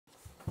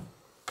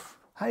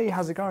Hey,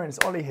 how's it going? It's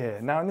Ollie here.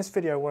 Now in this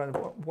video,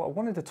 what I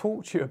wanted to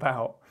talk to you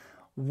about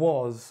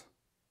was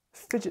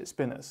fidget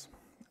spinners.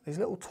 These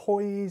little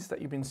toys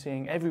that you've been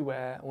seeing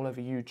everywhere, all over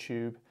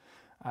YouTube,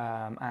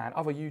 and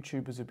other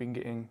YouTubers have been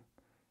getting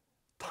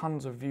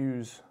tons of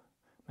views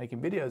making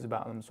videos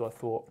about them, so I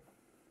thought,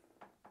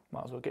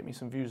 might as well get me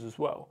some views as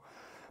well.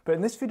 But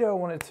in this video, I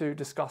wanted to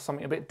discuss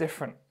something a bit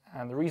different,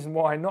 and the reason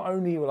why, not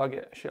only will I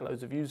get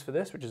shitloads of views for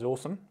this, which is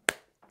awesome,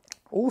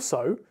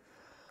 also,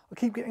 I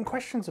keep getting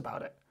questions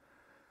about it.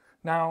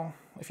 Now,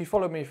 if you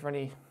follow me for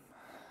any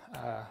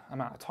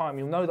amount of time,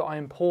 you'll know that I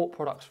import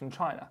products from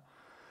China,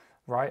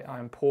 right? I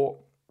import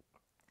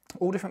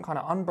all different kind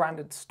of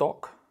unbranded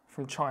stock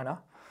from China,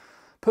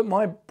 put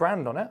my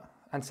brand on it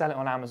and sell it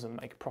on Amazon,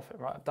 make a profit,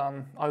 right? I've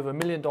done over $1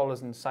 million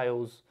in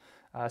sales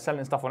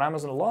selling stuff on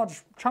Amazon. A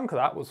large chunk of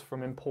that was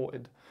from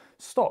imported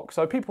stock.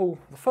 So the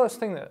first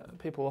thing that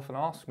people often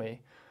ask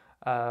me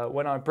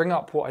when I bring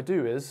up what I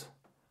do is,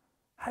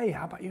 hey,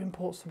 how about you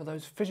import some of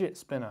those fidget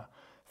spinner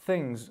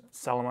things,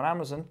 sell them on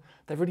Amazon?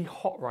 They're really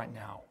hot right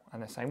now.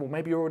 And they're saying, well,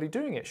 maybe you're already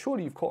doing it.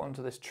 Surely you've caught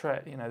onto this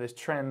trend, this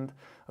trend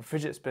of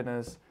fidget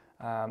spinners.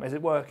 Is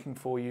it working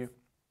for you?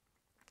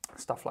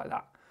 Stuff like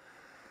that.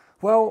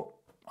 Well,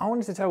 I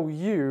wanted to tell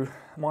you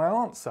my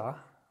answer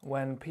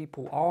when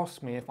people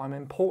ask me if I'm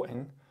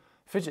importing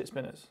fidget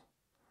spinners.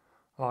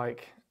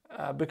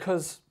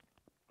 Because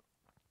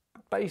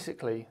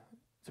basically,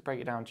 to break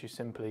it down to you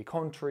simply,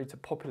 contrary to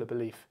popular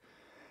belief,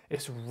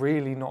 it's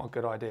really not a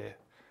good idea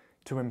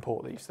to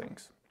import these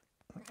things.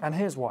 And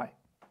here's why.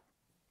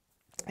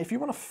 If you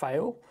want to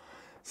fail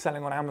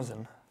selling on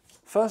Amazon,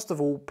 first of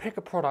all, pick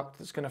a product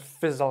that's going to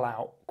fizzle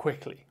out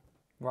quickly,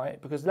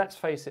 right? Because let's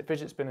face it,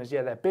 fidget spinners,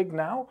 yeah, they're big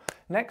now.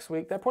 Next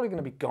week, they're probably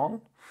going to be gone,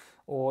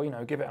 or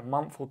give it a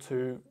month or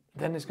two,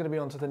 then it's going to be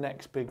on to the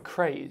next big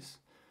craze,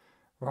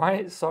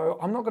 right? So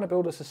I'm not going to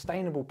build a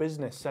sustainable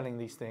business selling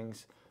these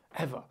things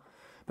ever.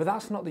 But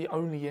that's not the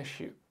only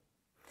issue.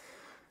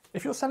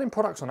 If you're selling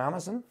products on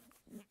Amazon,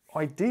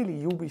 ideally,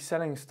 you'll be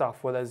selling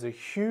stuff where there's a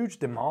huge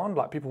demand,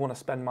 like people want to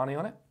spend money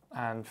on it,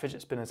 and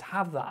fidget spinners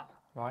have that,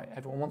 right?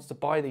 Everyone wants to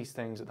buy these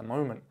things at the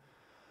moment.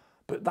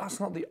 But that's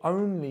not the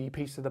only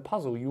piece of the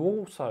puzzle. You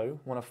also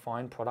want to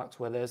find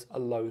products where there's a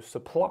low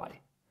supply.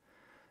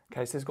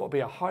 Okay, so there's got to be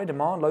a high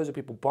demand, loads of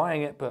people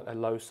buying it, but a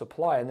low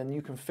supply, and then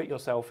you can fit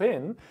yourself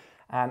in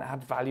and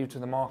add value to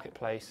the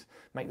marketplace,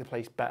 make the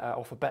place better,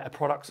 offer better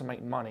products and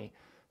make money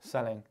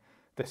selling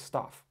this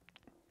stuff.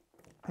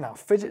 Now,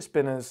 fidget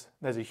spinners,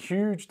 there's a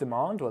huge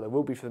demand, well, there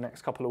will be for the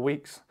next couple of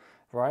weeks,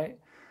 right?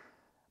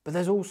 But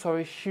there's also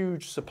a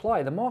huge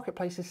supply. The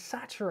marketplace is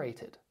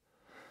saturated.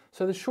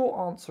 So the short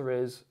answer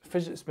is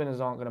fidget spinners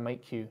aren't going to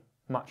make you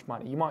much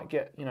money. You might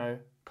get, a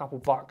couple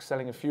bucks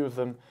selling a few of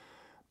them,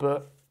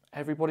 but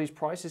everybody's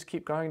prices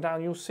keep going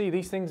down. You'll see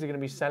these things are going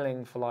to be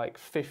selling for like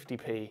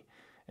 50p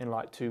in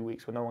like 2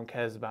 weeks when no one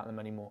cares about them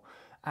anymore.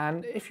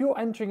 And if you're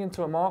entering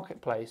into a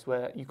marketplace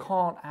where you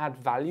can't add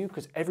value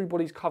because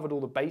everybody's covered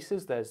all the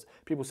bases, there's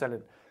people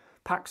selling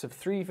packs of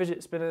 3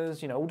 fidget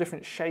spinners, all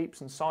different shapes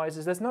and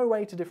sizes, there's no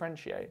way to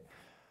differentiate.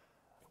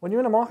 When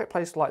you're in a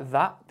marketplace like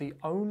that, the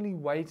only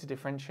way to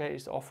differentiate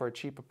is to offer a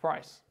cheaper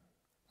price.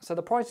 So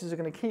the prices are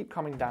going to keep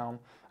coming down,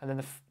 and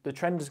then the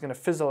trend is going to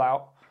fizzle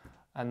out,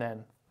 and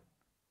then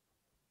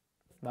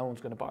no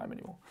one's going to buy them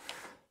anymore.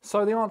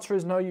 So the answer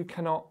is no, you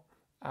cannot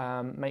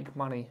make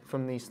money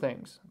from these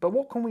things. But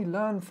what can we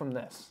learn from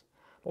this?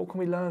 What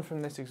can we learn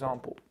from this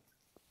example?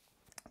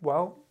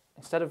 Well,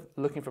 instead of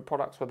looking for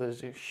products where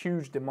there's a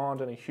huge demand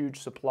and a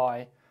huge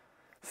supply,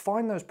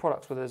 find those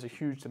products where there's a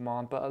huge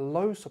demand but a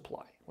low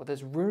supply, where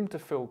there's room to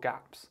fill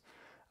gaps,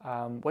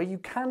 where you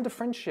can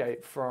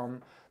differentiate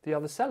from the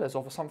other sellers,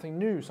 offer something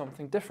new,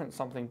 something different,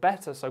 something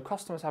better, so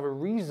customers have a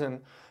reason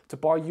to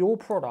buy your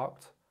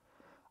product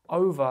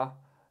over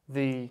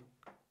the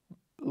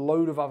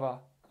load of other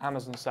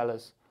Amazon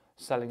sellers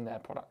selling their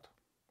product.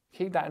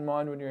 Keep that in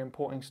mind when you're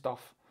importing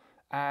stuff,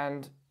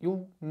 and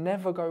you'll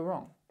never go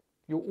wrong.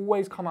 You'll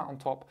always come out on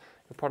top.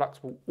 Your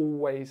products will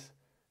always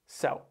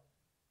sell.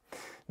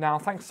 Now,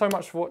 thanks so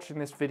much for watching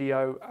this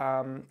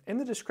video. In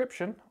the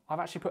description, I've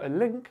actually put a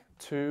link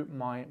to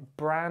my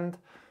brand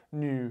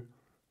new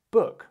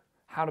book,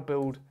 How to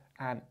Build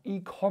an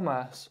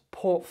E-commerce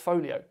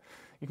Portfolio.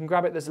 You can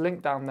grab it, there's a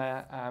link down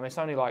there. It's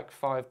only like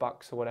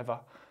 $5 or whatever.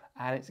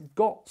 And it's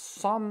got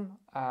some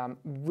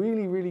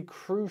really, really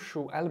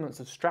crucial elements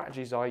of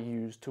strategies I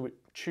use to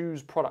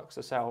choose products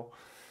to sell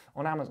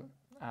on Amazon.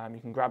 You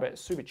can grab it,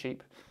 it's super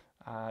cheap.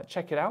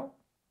 Check it out.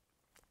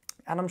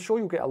 And I'm sure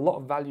you'll get a lot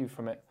of value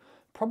from it.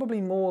 Probably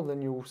more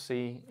than you'll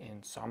see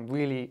in some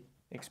really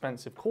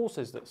expensive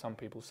courses that some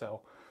people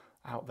sell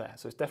out there.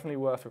 So it's definitely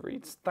worth a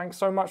read. Thanks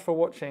so much for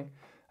watching.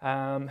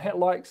 Hit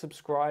like,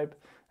 subscribe.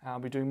 I'll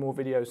be doing more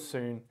videos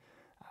soon.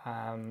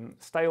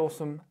 Stay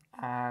awesome,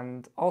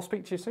 and I'll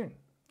speak to you soon.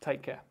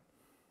 Take care.